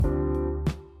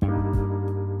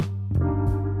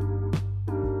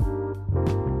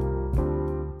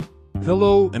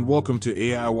Hello and welcome to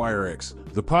AI WireX,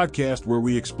 the podcast where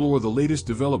we explore the latest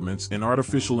developments in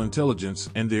artificial intelligence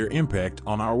and their impact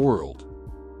on our world.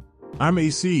 I'm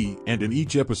AC, and in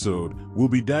each episode, we'll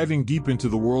be diving deep into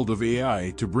the world of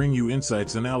AI to bring you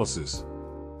insights analysis.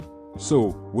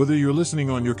 So, whether you're listening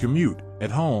on your commute,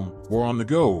 at home, or on the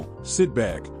go, sit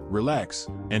back, relax,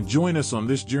 and join us on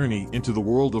this journey into the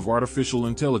world of artificial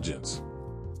intelligence.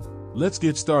 Let's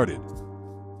get started.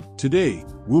 Today,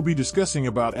 we'll be discussing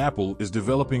about Apple is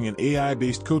developing an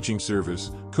AI-based coaching service,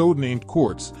 codenamed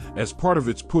Quartz, as part of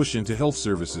its push into health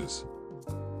services.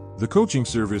 The coaching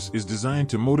service is designed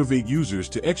to motivate users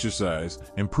to exercise,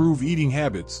 improve eating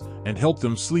habits, and help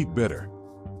them sleep better.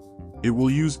 It will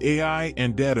use AI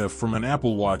and data from an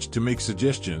Apple Watch to make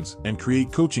suggestions and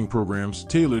create coaching programs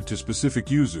tailored to specific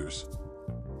users.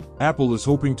 Apple is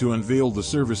hoping to unveil the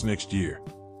service next year.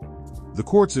 The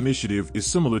Quartz initiative is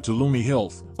similar to Lumi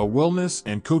Health, a wellness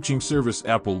and coaching service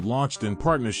Apple launched in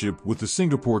partnership with the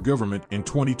Singapore government in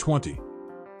 2020.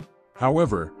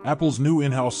 However, Apple's new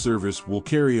in-house service will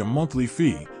carry a monthly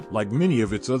fee, like many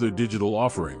of its other digital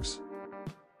offerings.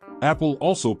 Apple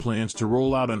also plans to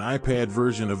roll out an iPad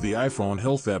version of the iPhone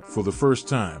Health app for the first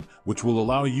time, which will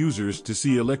allow users to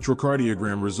see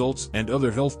electrocardiogram results and other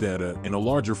health data in a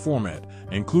larger format,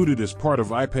 included as part of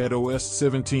iPadOS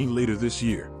 17 later this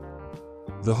year.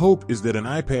 The hope is that an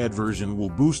iPad version will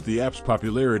boost the app's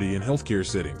popularity in healthcare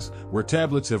settings, where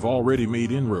tablets have already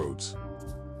made inroads.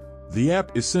 The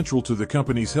app is central to the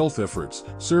company's health efforts,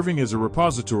 serving as a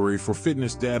repository for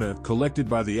fitness data collected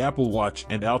by the Apple Watch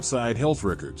and outside health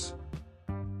records.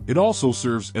 It also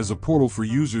serves as a portal for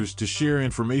users to share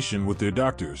information with their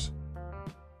doctors.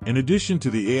 In addition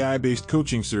to the AI-based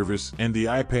coaching service and the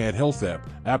iPad Health app,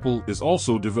 Apple is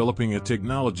also developing a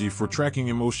technology for tracking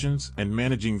emotions and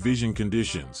managing vision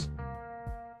conditions.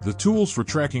 The tools for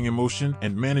tracking emotion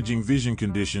and managing vision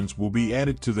conditions will be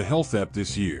added to the Health app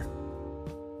this year.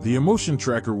 The emotion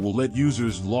tracker will let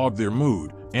users log their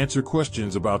mood, answer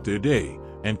questions about their day,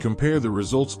 and compare the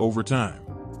results over time.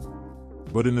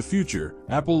 But in the future,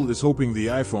 Apple is hoping the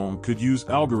iPhone could use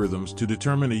algorithms to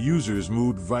determine a user's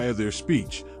mood via their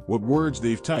speech, what words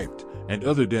they've typed, and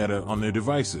other data on their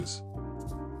devices.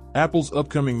 Apple's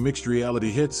upcoming mixed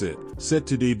reality headset, set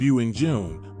to debut in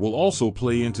June, will also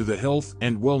play into the health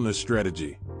and wellness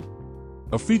strategy.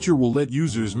 A feature will let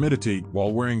users meditate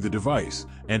while wearing the device,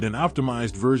 and an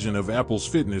optimized version of Apple's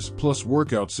Fitness Plus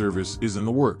workout service is in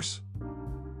the works.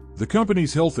 The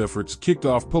company's health efforts kicked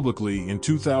off publicly in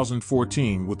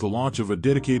 2014 with the launch of a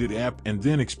dedicated app and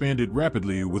then expanded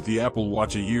rapidly with the Apple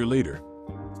Watch a year later.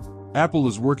 Apple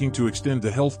is working to extend the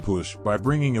health push by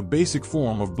bringing a basic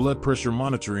form of blood pressure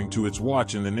monitoring to its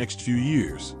watch in the next few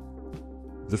years.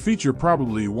 The feature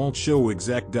probably won't show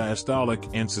exact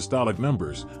diastolic and systolic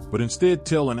numbers, but instead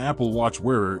tell an Apple Watch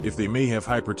wearer if they may have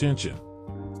hypertension.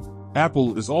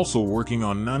 Apple is also working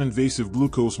on non-invasive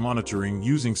glucose monitoring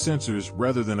using sensors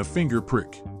rather than a finger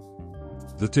prick.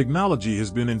 The technology has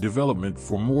been in development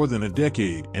for more than a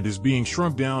decade and is being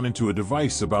shrunk down into a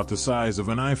device about the size of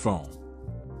an iPhone.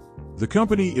 The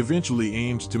company eventually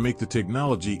aims to make the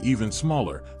technology even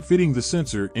smaller, fitting the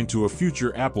sensor into a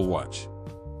future Apple Watch.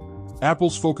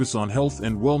 Apple's focus on health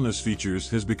and wellness features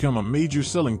has become a major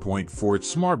selling point for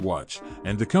its smartwatch,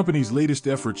 and the company's latest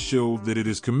efforts show that it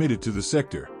is committed to the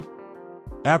sector.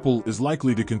 Apple is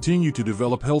likely to continue to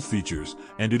develop health features,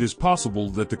 and it is possible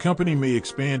that the company may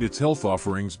expand its health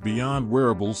offerings beyond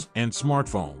wearables and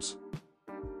smartphones.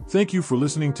 Thank you for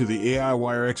listening to the AI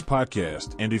WireX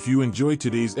podcast, and if you enjoyed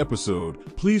today's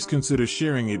episode, please consider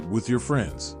sharing it with your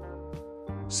friends.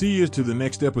 See you to the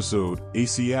next episode.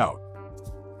 AC out.